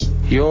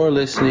You're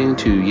listening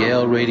to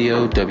Yale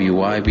Radio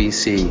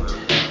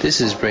WYBC.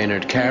 This is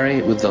Brainerd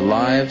Carey with the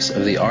lives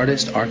of the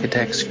artists,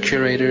 architects,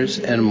 curators,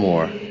 and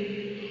more.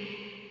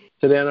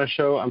 Today on our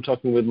show, I'm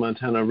talking with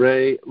Montana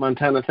Ray.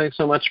 Montana, thanks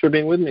so much for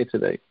being with me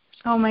today.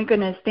 Oh, my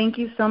goodness. Thank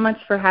you so much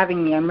for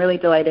having me. I'm really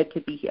delighted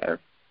to be here.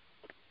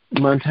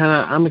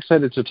 Montana, I'm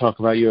excited to talk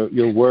about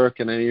your work,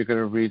 and I know you're going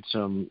to read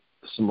some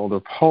older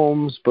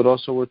poems, but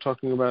also we're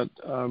talking about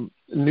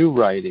new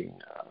writing.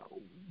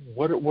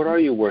 What are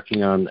you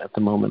working on at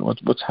the moment?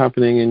 What's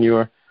happening in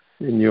your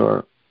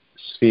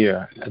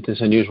sphere at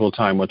this unusual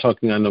time? We're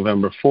talking on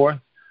November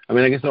 4th. I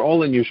mean, I guess they're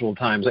all unusual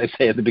times, I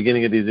say at the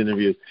beginning of these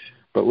interviews,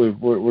 but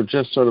we're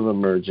just sort of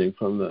emerging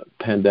from the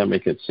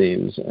pandemic, it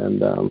seems.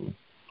 And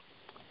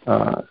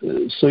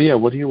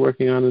what are you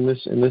working on in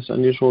this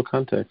unusual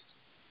context?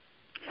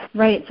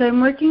 Right. So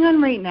I'm working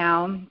on right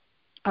now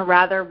a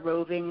rather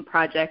roving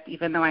project,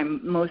 even though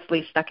I'm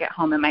mostly stuck at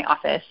home in my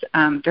office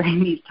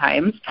during these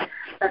times.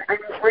 But I'm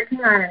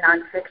working on a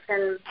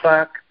nonfiction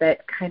book that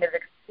kind of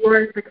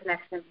explores the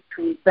connection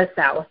between the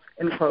South,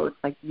 in quotes,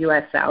 like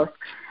U.S. South,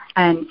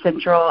 and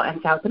Central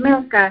and South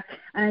America.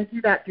 And I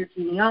do that through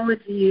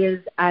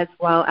genealogies as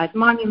well as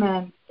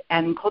monuments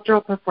and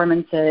cultural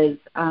performances.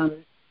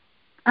 And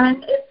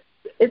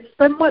it's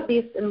somewhat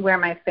based in where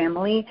my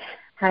family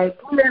has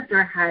lived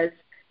or has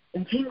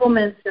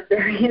entanglements of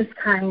various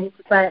kinds,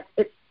 but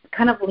it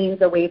kind of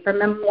leans away from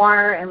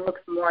memoir and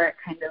looks more at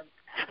kind of,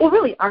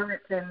 really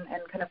art and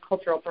kind of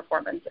cultural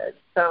performances.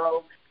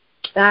 So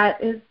that's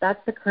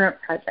the current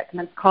project,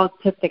 and it's called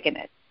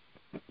Tiptikinit.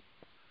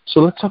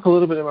 So let's talk a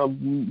little bit about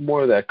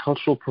more of that,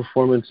 cultural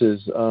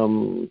performances.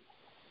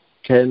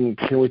 Can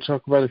we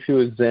talk about a few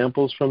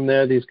examples from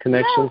there, these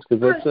connections?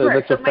 Because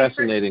that's a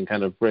fascinating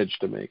kind of bridge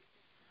to make.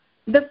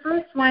 The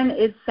first one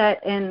is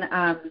set in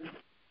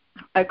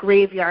a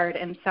graveyard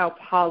in Sao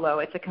Paulo.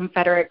 It's a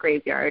Confederate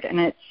graveyard, and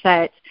it's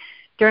set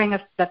during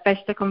the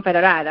Festa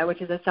Confederada, which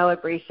is a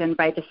celebration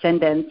by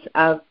descendants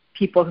of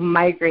people who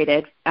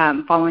migrated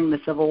following the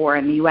Civil War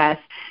in the U.S.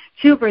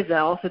 to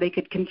Brazil so they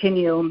could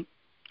continue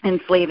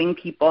enslaving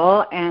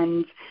people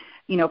and,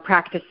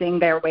 practicing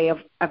their way of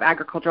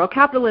agricultural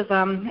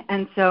capitalism.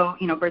 And so,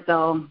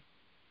 Brazil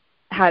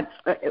had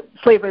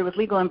slavery was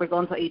legal in Brazil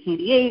until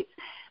 1888.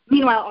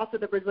 Meanwhile, also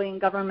the Brazilian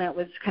government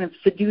was kind of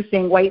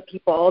seducing white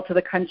people to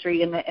the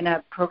country in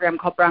a program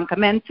called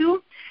Brancamento.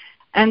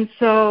 And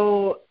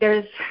so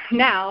there's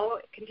now,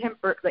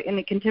 in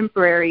the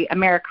contemporary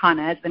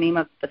Americana is the name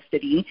of the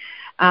city.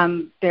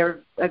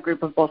 They're a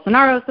group of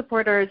Bolsonaro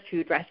supporters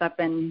who dress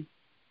up in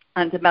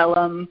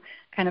antebellum,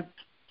 kind of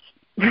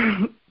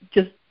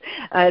just,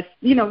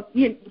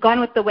 gone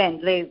with the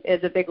wind is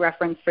a big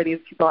reference for these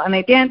people. And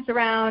they dance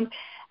around.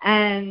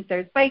 And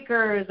there's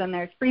bikers and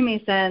there's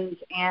Freemasons,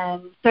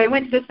 and so I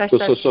went to this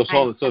festival.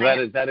 So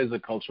that is a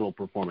cultural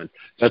performance.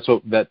 That's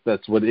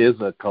what is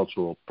a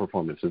cultural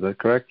performance. Is that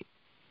correct?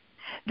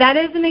 That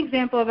is an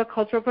example of a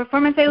cultural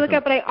performance I look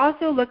at, but I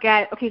also look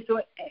at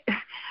so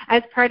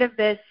as part of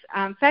this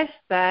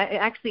festa, it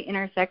actually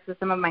intersects with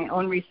some of my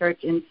own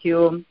research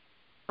into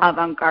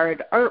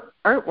avant-garde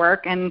artwork,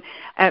 and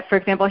for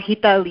example,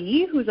 Rita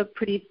Lee, who's a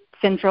pretty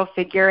central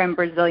figure in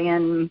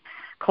Brazilian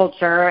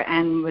culture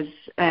and was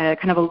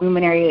kind of a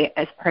luminary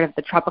as part of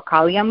the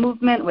Tropicalia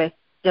movement with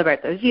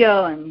Gilberto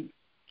Gil and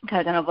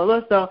Caetano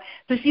Veloso.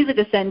 So she's a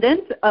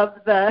descendant of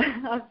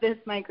this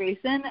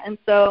migration, and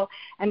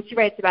she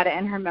writes about it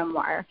in her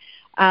memoir.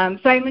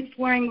 So I'm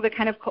exploring the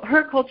kind of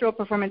her cultural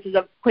performances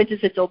of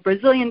quintessential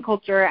Brazilian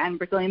culture and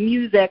Brazilian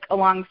music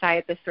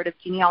alongside this sort of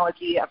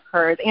genealogy of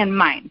hers and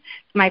mine.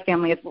 My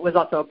family was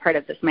also a part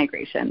of this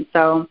migration.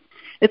 So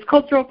it's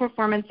cultural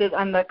performances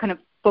on the kind of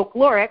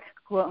folkloric,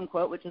 quote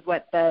unquote, which is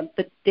what the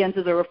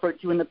dances are referred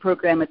to in the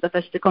program at the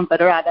Festa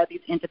Confederada, these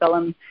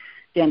antebellum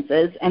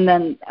dances, and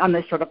then on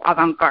this sort of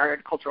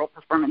avant-garde cultural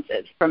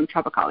performances from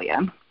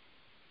Tropicalia.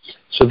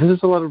 So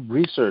there's a lot of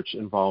research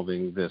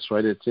involving this,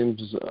 right? It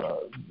seems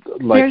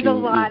like there's a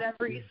lot of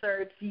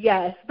research,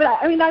 yes. But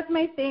I mean, that's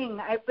my thing.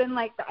 I've been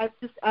like, I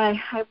just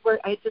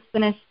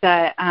finished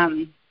the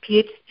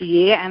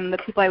PhD, and the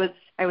people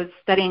I was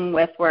studying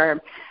with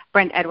were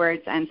Brent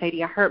Edwards and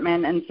Saidiya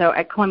Hartman, and so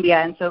at Columbia,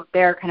 and so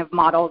they're kind of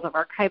models of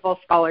archival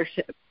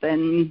scholarship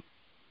and,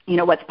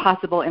 what's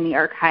possible in the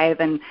archive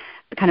and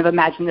the kind of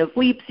imaginative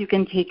leaps you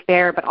can take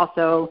there, but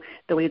also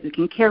the ways we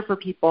can care for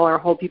people or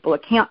hold people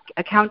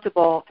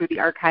accountable through the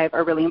archive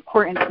are really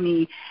important to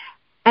me.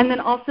 And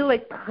then also,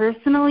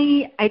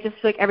 personally, I just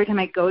feel like every time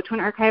I go to an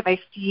archive, I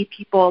see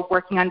people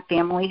working on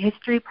family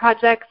history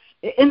projects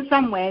in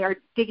some way or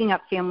digging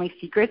up family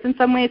secrets in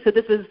some way. So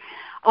this is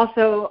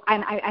also,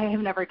 and I have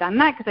never done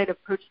that because I'd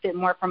approached it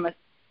more from a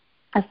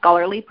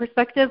scholarly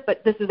perspective,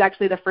 but this is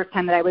actually the first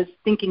time that I was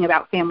thinking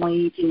about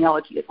family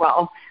genealogy as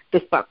well,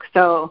 this book.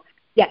 So,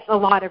 yes, a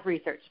lot of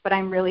research, but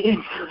I'm really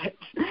into it,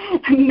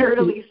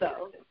 nerdily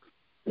so.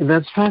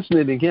 That's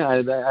fascinating. Yeah,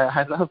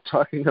 I love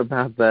talking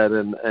about that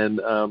and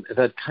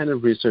that kind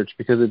of research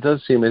because it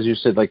does seem, as you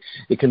said, like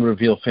it can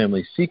reveal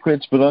family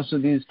secrets, but also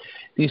these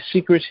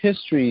secret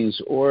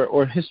histories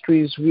or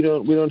histories we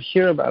don't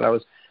hear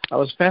about. I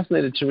was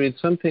fascinated to read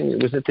something.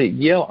 It was at the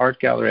Yale Art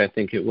Gallery, I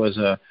think it was.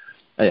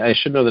 I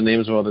should know the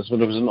names of all this,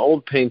 but it was an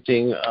old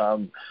painting,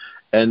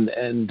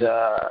 and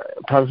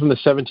probably from the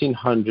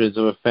 1700s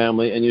of a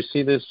family. And you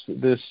see this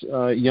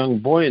young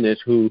boy in it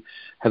who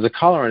has a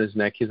collar on his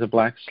neck. He's a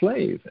black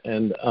slave,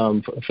 and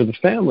for the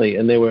family.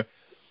 And they were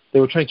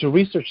trying to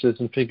research this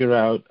and figure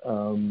out,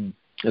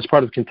 as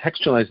part of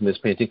contextualizing this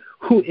painting,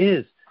 who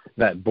is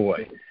that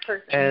boy.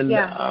 And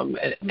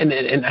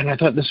and I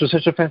thought this was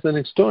such a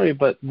fascinating story,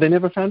 but they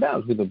never found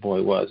out who the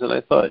boy was. And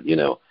I thought,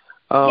 yes,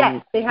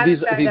 they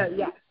haven't found out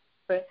yet.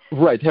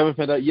 Right, they haven't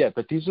found out yet.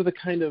 But these are the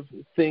kind of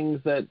things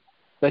that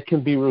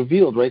can be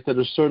revealed, right? That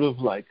are sort of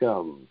like I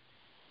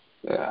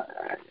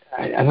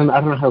don't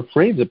know how to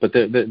phrase it, but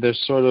they're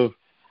sort of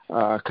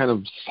kind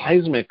of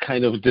seismic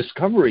kind of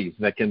discoveries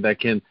that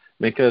can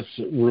make us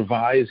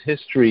revise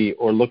history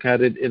or look at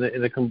it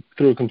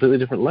through a completely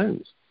different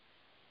lens.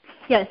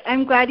 Yes,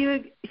 I'm glad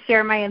you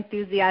share my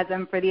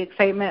enthusiasm for the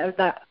excitement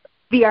of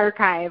the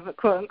archive,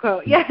 quote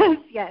unquote. Yes.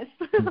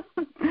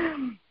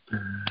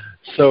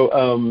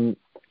 So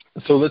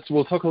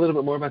we'll talk a little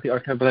bit more about the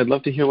archive, but I'd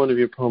love to hear one of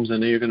your poems. I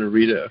know you're going to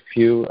read a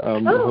few.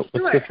 What's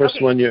the first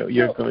one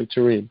you're going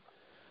to read?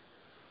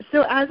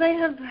 So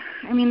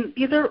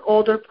these are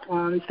older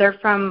poems. They're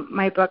from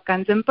my book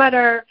Guns and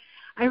Butter.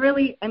 I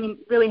really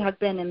have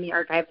been in the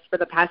archives for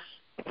the past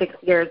 6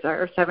 years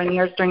or 7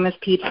 years during this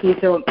PhD,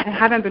 so I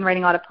haven't been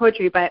writing a lot of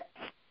poetry, but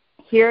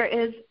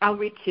I'll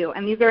read two,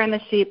 and these are in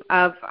the shape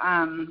of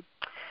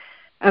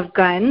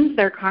guns.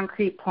 They're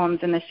concrete poems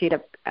in the shape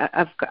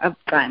of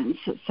guns.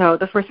 So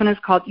the first one is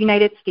called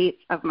United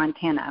States of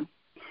Montana.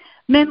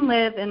 Men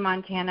live in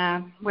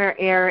Montana where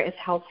air is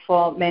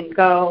healthful. Men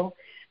go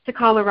to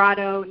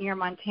Colorado near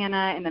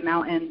Montana in the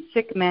mountains.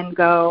 Sick men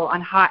go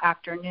on hot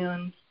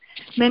afternoons.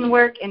 Men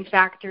work in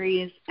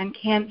factories, and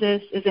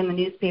Kansas is in the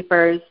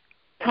newspapers,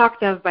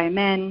 talked of by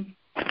men.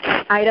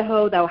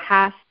 Idaho thou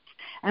hast,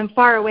 and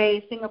far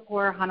away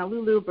Singapore,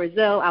 Honolulu,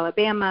 Brazil,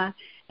 Alabama.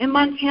 In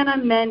Montana,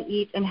 men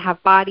eat and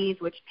have bodies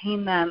which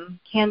pain them.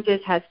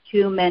 Kansas has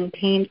two men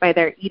pained by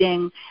their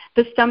eating.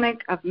 The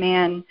stomach of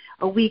man,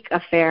 a weak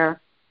affair.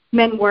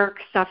 Men work,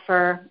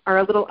 suffer, are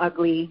a little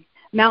ugly.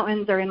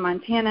 Mountains are in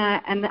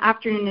Montana, and the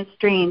afternoon is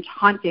strange,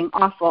 haunting,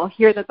 awful.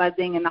 Hear the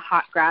buzzing in the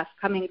hot grass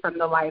coming from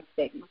the live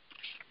things.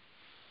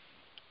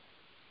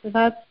 So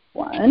that's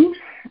one.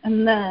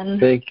 And then...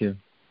 Thank you.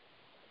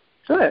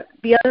 Sure.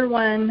 The other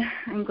one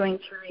I'm going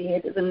to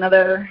read is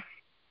another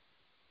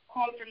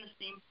poem from the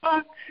same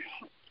book.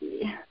 Let's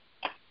see.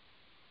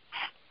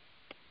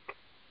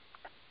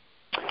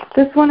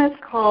 This one is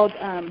called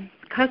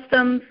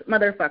Customs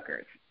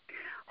Motherfuckers.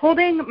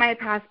 Holding my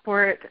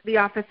passport, the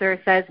officer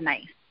says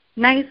nice.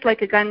 Nice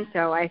like a gun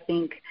show, I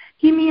think.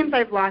 He means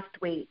I've lost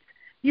weight.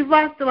 You've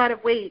lost a lot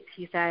of weight,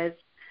 he says.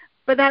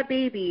 But that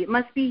baby,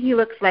 must be he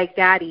looks like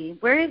Daddy.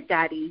 Where is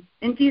Daddy?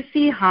 In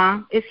D.C.,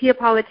 huh? Is he a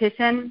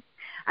politician?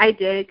 I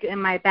dig in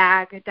my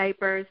bag,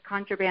 diapers,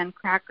 contraband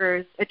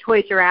crackers, a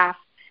toy giraffe.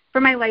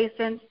 For my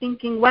license,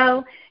 thinking,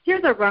 well,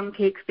 here's a rum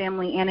cake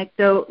family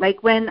anecdote,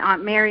 like when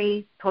Aunt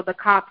Mary told the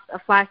cops a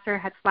flasher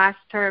had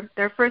flashed her.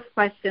 Their first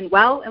question,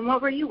 well, and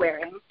what were you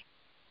wearing?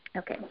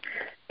 Okay.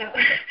 So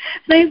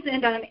nice to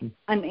end on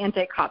an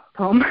anti-cop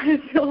poem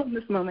in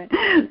this moment.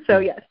 So,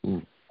 yes.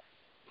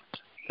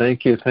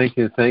 Thank you.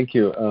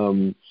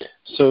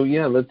 So,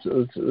 yeah, let's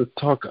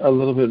talk a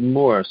little bit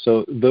more.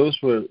 So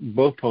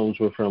both poems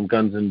were from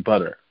Guns and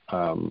Butter.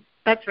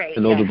 That's right.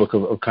 An older book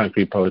of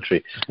concrete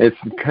poetry. It's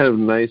kind of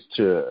nice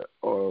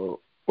or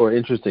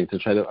interesting to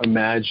try to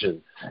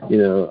imagine,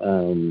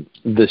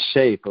 the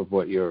shape of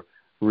what you're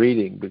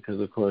reading, because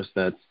of course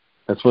that's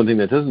one thing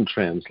that doesn't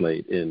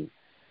translate in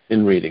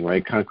reading,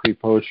 right? Concrete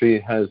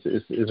poetry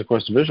is of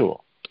course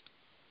visual.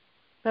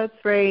 That's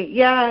right.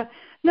 Yeah.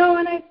 No,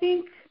 and I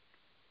think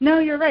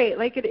you're right.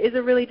 Like, it is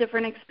a really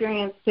different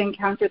experience to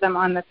encounter them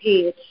on the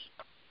page.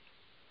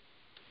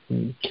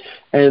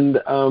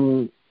 And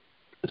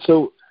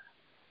so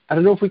I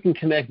don't know if we can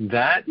connect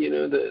that,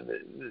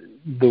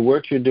 the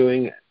work you're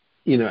doing,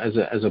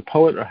 as a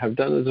poet or have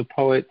done as a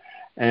poet,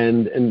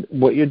 and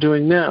what you're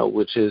doing now,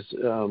 which is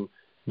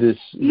this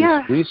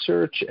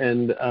research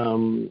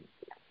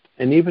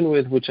and even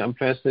with which I'm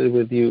fascinated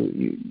with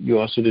you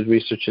also did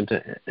research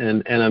into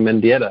Ana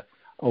Mendieta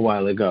a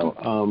while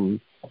ago.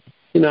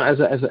 As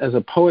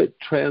a poet,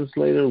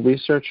 translator,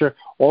 researcher,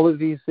 all of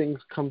these things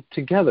come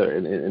together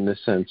in a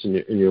sense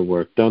in your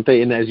work, don't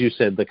they? And as you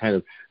said, the kind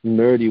of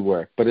nerdy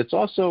work, but it's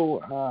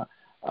also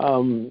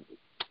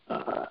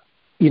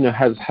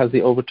has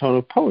the overtone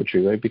of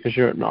poetry, right? Because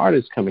you're an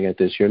artist coming at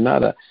this. You're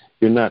not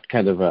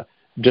kind of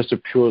just a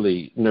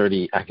purely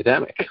nerdy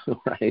academic,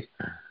 right?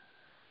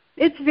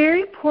 It's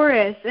very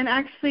porous, and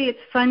actually, it's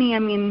funny. I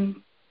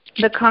mean,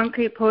 the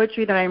concrete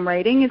poetry that I'm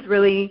writing is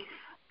really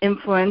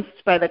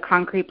influenced by the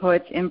concrete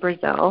poets in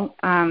Brazil.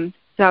 So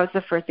that was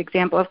the first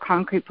example of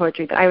concrete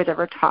poetry that I was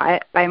ever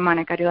taught by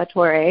Monica de la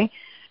Torre.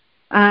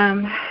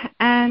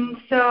 And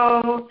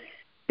so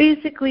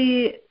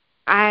basically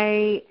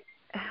I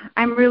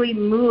I'm really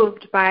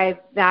moved by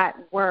that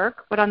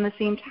work, but on the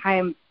same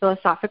time,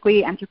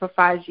 philosophically,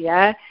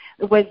 anthropophagia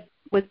was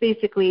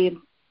basically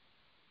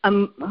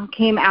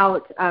came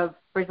out of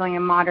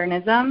Brazilian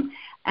modernism,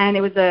 and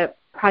it was a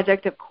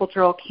project of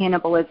cultural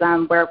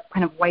cannibalism where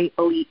kind of white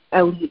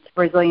elite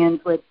Brazilians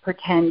would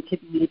pretend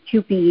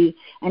to be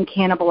and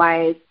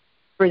cannibalize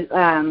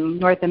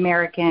North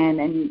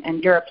American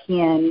and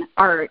European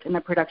art in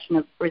the production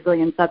of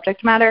Brazilian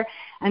subject matter.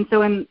 And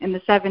so in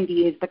the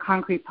 70s, the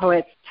Concrete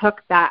Poets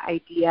took that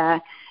idea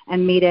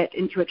and made it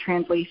into a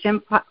translation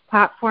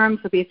platform.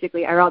 So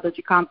basically, Haroldo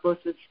de Campos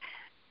was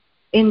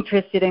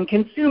interested in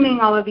consuming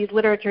all of these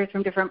literatures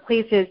from different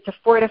places to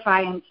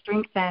fortify and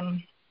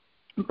strengthen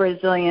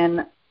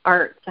Brazilian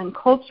arts and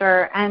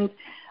culture. And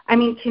I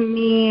mean, to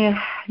me,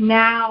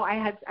 now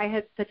I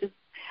had such a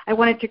I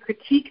wanted to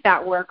critique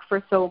that work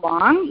for so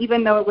long,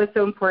 even though it was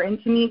so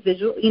important to me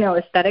visually,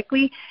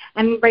 aesthetically.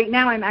 And right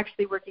now I'm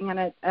actually working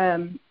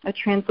on a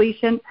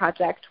translation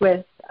project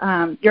with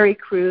Yuri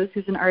Cruz,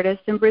 who's an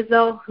artist in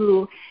Brazil,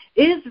 who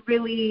is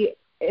really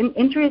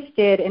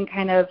interested in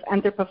kind of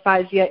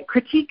anthropophagia,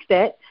 critiques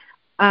it,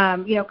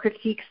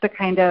 critiques the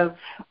kind of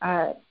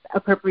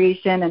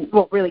appropriation and,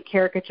 really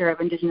caricature of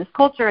indigenous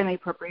culture and the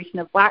appropriation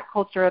of Black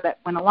culture that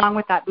went along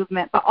with that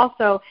movement, but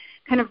also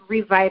kind of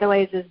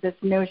revitalizes this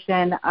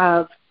notion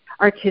of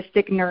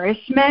artistic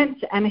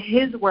nourishment. And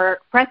his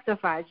work,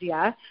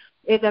 Prestophagia,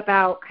 is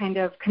about kind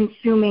of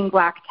consuming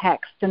Black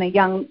text and a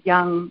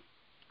young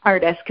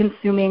artist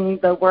consuming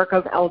the work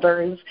of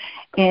elders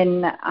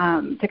in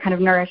to kind of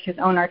nourish his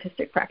own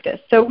artistic practice.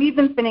 So we've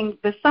been spending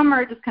the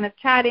summer just kind of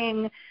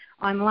chatting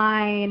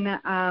online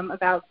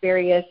about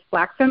various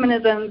Black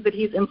feminisms that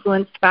he's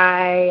influenced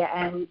by,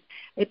 and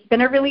it's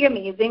been a really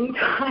amazing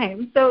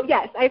time. So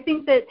yes, I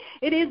think that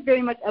it is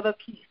very much of a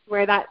piece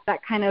where that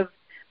kind of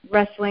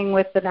wrestling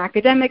with an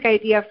academic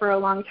idea for a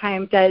long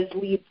time does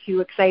lead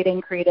to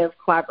exciting creative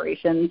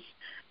collaborations,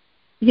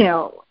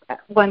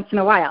 once in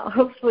a while,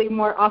 hopefully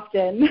more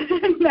often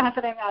now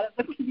that I'm out of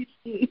the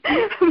PhD.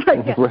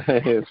 But, yeah.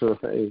 Right.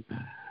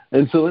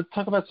 And so let's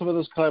talk about some of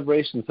those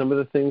collaborations, some of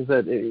the things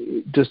that,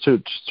 just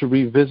to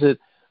revisit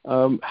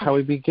how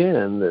we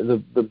began.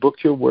 The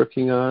book you're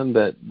working on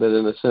that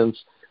in a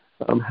sense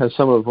has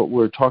some of what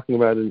we're talking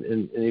about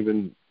and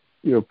even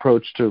your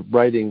approach to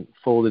writing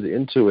folded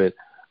into it.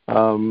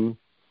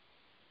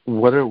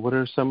 What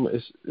are some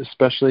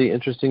especially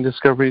interesting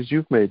discoveries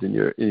you've made in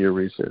your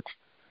research?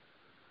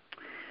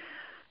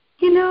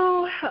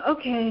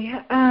 Okay.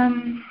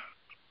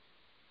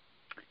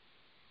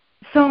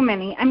 So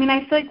many. I mean,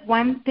 I feel like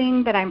one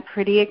thing that I'm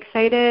pretty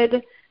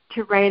excited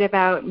to write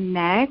about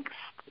next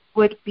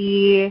would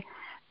be,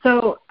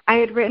 so I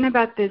had written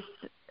about this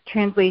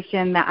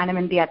translation that Ana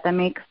Mendieta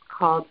makes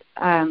called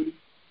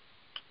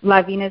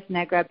La Venus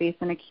Negra,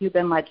 based on a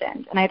Cuban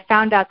legend. And I had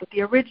found out that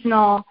the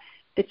original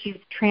that she's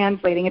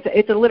translating,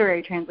 it's a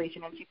literary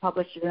translation, and she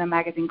published it in a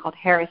magazine called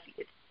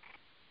Heresies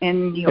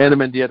in New York. Ana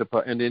Mendieta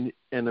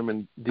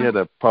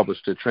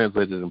published it,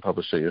 translated and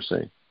published it, you're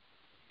saying?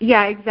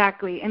 Yeah,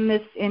 exactly.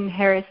 In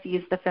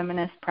Heresies, the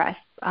feminist press,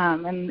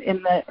 and I think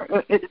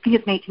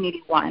it's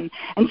 1981,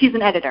 and she's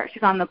an editor.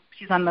 She's on the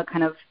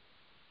kind of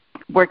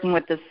working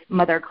with this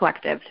mother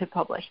collective to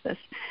publish this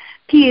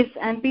piece.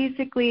 And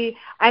basically,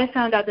 I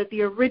found out that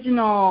the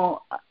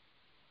original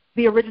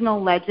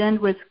legend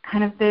was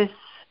kind of this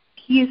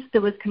piece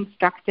that was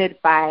constructed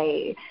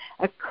by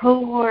a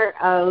cohort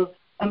of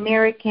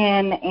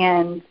American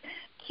and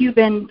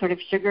Cuban sort of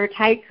sugar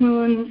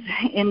tycoons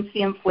in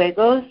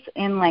Cienfuegos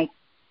in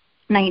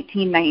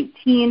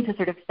 1919 to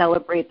sort of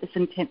celebrate the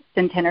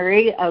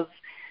centenary of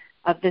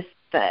this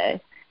the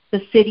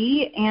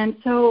city. And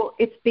so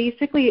it's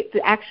basically,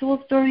 the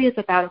actual story is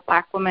about a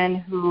Black woman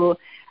who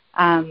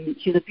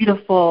she's a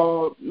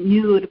beautiful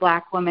nude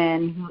Black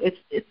woman who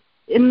it's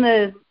in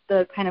the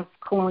kind of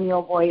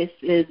colonial voice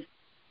is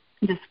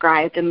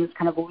described in this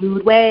kind of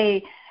lewd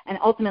way, and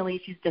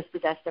ultimately she's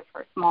dispossessed of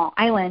her small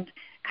island,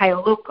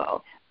 Cayo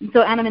Loco.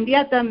 So Ana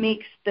Mendieta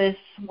makes this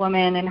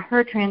woman, in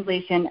her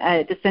translation,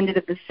 a descendant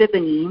of the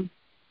Siboney,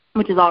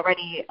 which is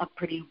already a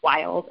pretty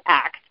wild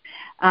act.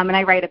 And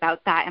I write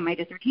about that in my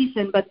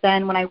dissertation. But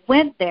then when I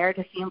went there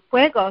to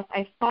Cienfuegos,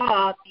 I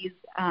saw these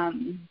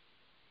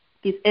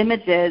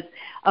images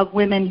of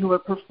women who were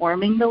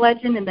performing the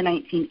legend in the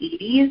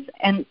 1980s,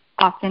 and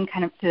often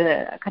kind of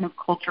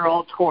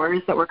cultural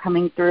tours that were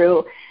coming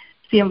through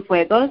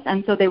Cienfuegos.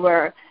 And so they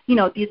were,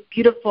 these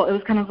beautiful, it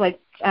was kind of like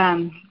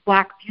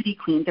Black beauty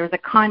queens. There was a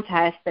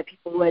contest that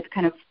people would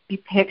kind of be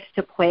picked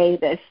to play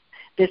this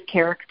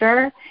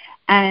character,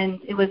 and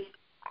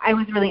I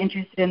was really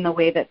interested in the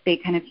way that they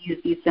kind of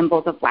used these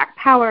symbols of Black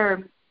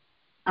power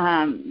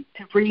to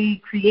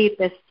recreate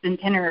this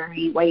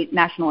centenary white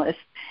nationalist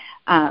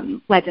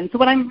legend. So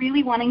what I'm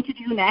really wanting to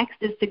do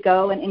next is to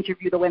go and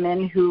interview the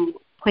women who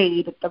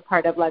played the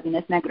part of La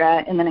Venus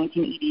Negra in the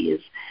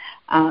 1980s,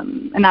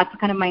 and that's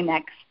kind of my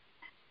next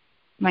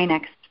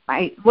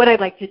what I'd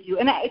like to do.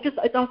 And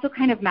it also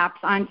kind of maps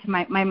onto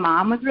my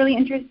mom was really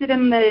interested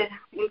in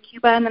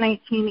Cuba in the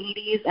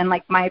 1980s, and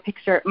like my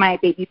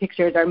baby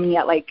pictures are me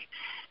at like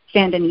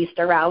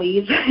Sandinista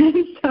rallies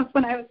and stuff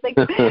when I was like,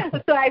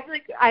 so I feel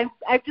like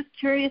I'm just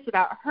curious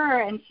about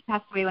her, and she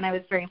passed away when I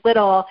was very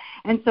little,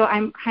 and so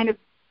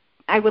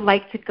I would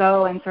like to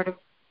go and sort of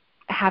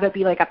have it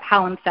be like a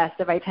palimpsest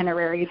of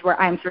itineraries where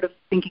I'm sort of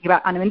thinking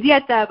about Ana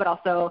Mendieta, but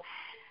also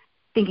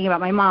thinking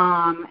about my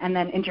mom, and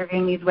then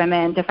interviewing these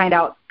women to find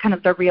out kind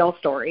of the real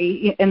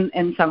story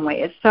in some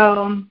ways.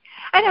 So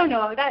I don't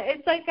know, that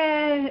it's like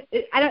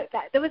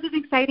that was an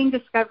exciting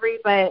discovery,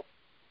 but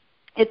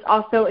it's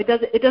also it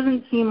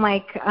doesn't seem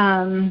like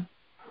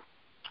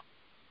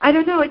I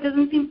don't know, it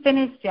doesn't seem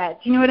finished yet.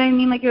 Do you know what I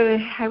mean? Like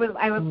I would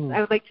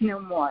like to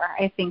know more,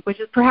 I think, which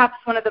is perhaps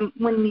one of the,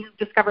 when you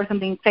discover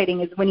something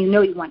exciting is when you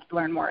know you want to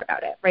learn more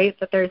about it, right?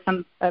 That there's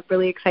some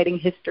really exciting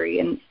history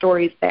and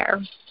stories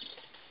there.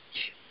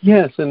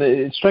 Yes, and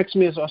it strikes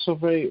me as also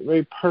very,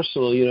 very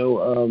personal,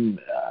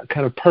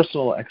 kind of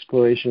personal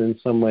exploration in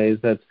some ways.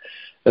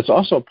 That's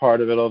also part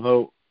of it,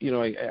 although,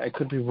 I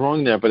could be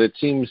wrong there, but it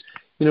seems,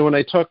 when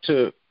I talk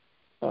to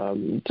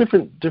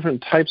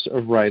different types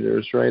of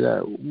writers, right,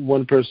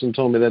 one person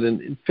told me that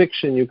in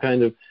fiction, you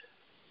kind of,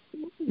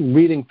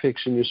 reading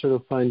fiction, you sort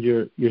of find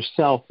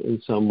yourself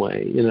in some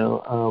way,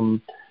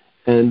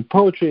 and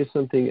poetry is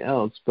something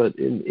else, but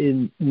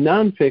in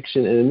nonfiction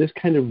and in this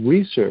kind of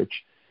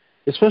research,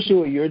 especially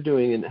what you're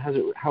doing and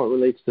how it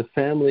relates to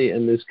family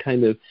and this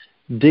kind of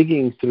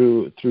digging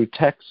through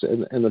texts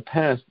and the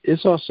past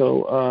is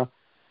also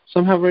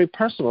somehow very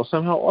personal,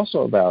 somehow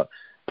also about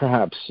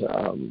perhaps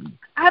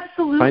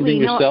absolutely finding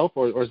yourself,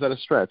 or is that a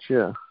stretch?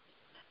 Yeah.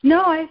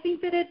 No, I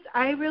think that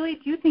I really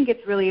do think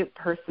it's really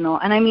personal.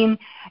 And I mean,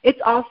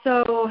 it's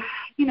also,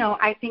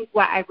 I think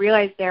what I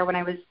realized there when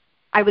I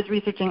was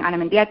researching Ana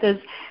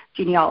Mendieta's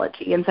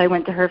genealogy, and so I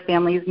went to her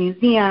family's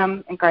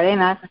museum in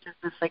Cardenas, which is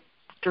this like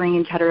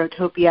strange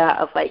heterotopia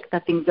of like the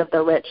things of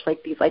the rich,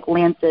 like these like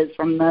lances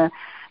from the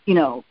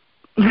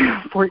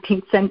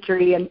 14th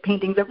century and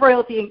paintings of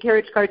royalty and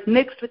carriage carts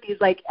mixed with these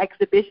like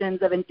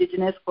exhibitions of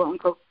indigenous quote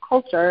unquote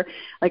culture,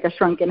 like a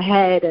shrunken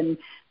head and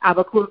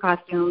Abacur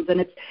costumes, and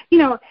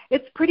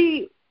it's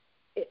pretty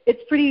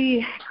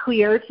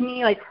clear to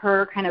me like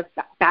her kind of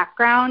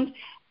background.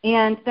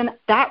 And then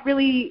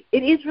it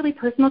is really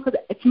personal, because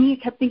to me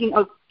I kept thinking,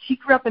 oh, she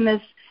grew up in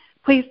this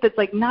place that's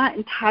like not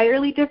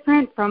entirely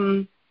different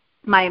from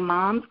my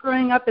mom's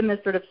growing up in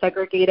this sort of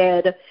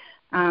segregated,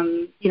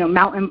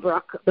 Mountain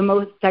Brook, the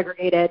most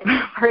segregated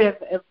part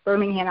of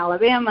Birmingham,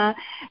 Alabama,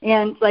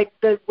 and like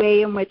the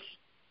way in which,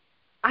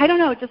 I don't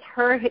know, just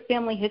her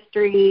family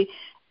history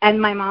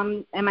and my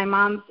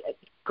mom's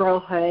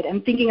girlhood,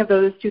 and thinking of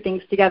those two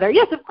things together.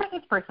 Yes, of course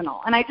it's personal,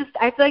 and I feel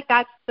like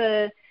that's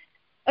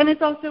and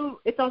it's also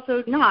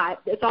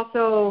not. It's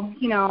also,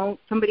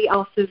 somebody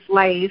else's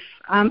life.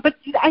 But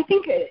I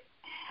think,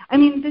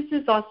 this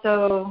is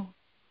also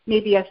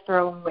maybe a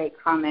throwaway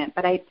comment,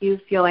 but I do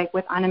feel like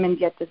with Ana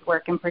Mendieta's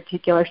work in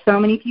particular, so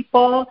many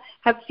people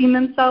have seen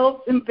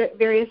themselves in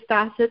various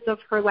facets of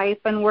her life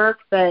and work,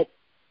 that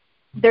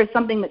there's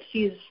something that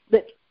is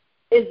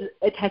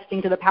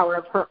attesting to the power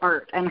of her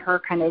art and her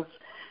kind of,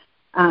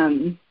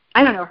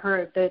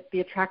 the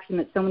attraction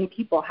that so many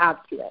people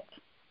have to it.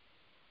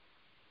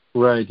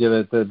 Right,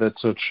 yeah,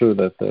 that's so true,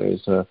 that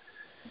there's a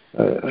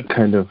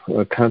kind of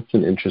a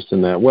constant interest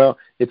in that. Well,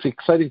 it's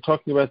exciting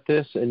talking about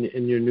this and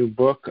your new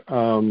book.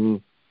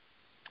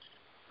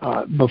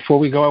 Before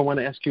we go, I want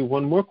to ask you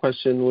one more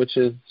question, which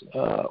is,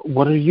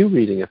 what are you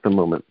reading at the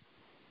moment?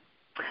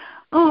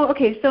 Oh,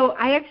 okay. So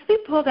I actually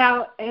pulled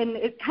out, and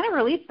it kind of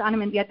relates to Ana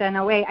Mendieta in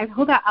a way. I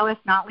pulled out Alice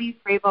Notley's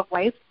Grave of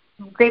Light,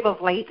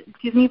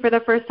 for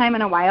the first time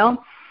in a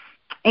while.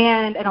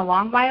 And in a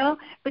long while,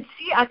 but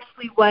she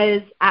actually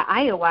was at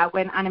Iowa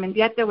when Ana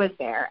Mendieta was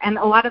there, and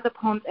a lot of the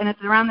poems, and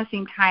it's around the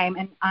same time,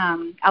 and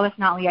Alice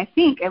Notley, I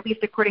think, at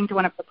least according to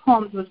one of the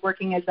poems, was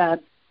working as a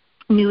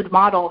nude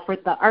model for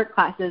the art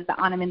classes that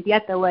Ana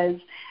Mendieta was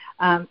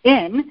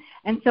in,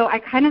 and so I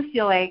kind of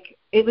feel like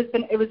it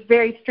was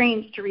very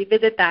strange to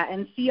revisit that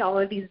and see all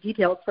of these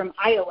details from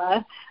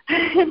Iowa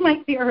in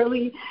like the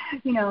early,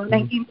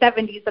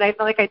 1970s that I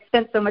felt like I'd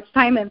spent so much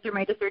time in through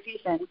my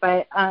dissertation.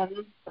 But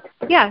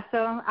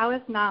so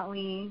Alice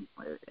Notley,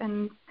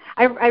 and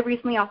I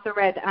recently also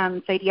read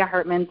Saidiya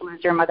Hartman's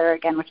Lose Your Mother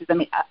Again, which is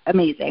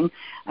amazing.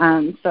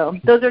 So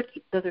those are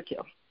two.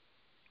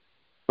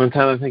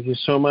 Montana, thank you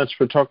so much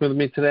for talking with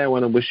me today. I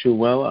want to wish you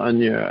well on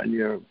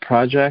your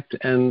project,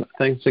 and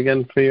thanks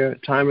again for your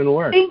time and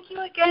work. Thank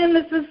you again.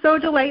 This was so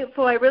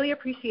delightful. I really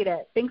appreciate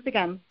it. Thanks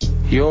again.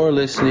 You're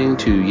listening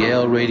to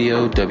Yale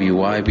Radio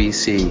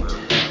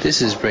WYBC.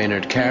 This is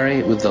Brainerd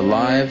Carey with the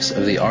lives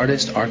of the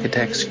artists,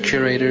 architects,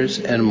 curators,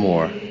 and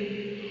more.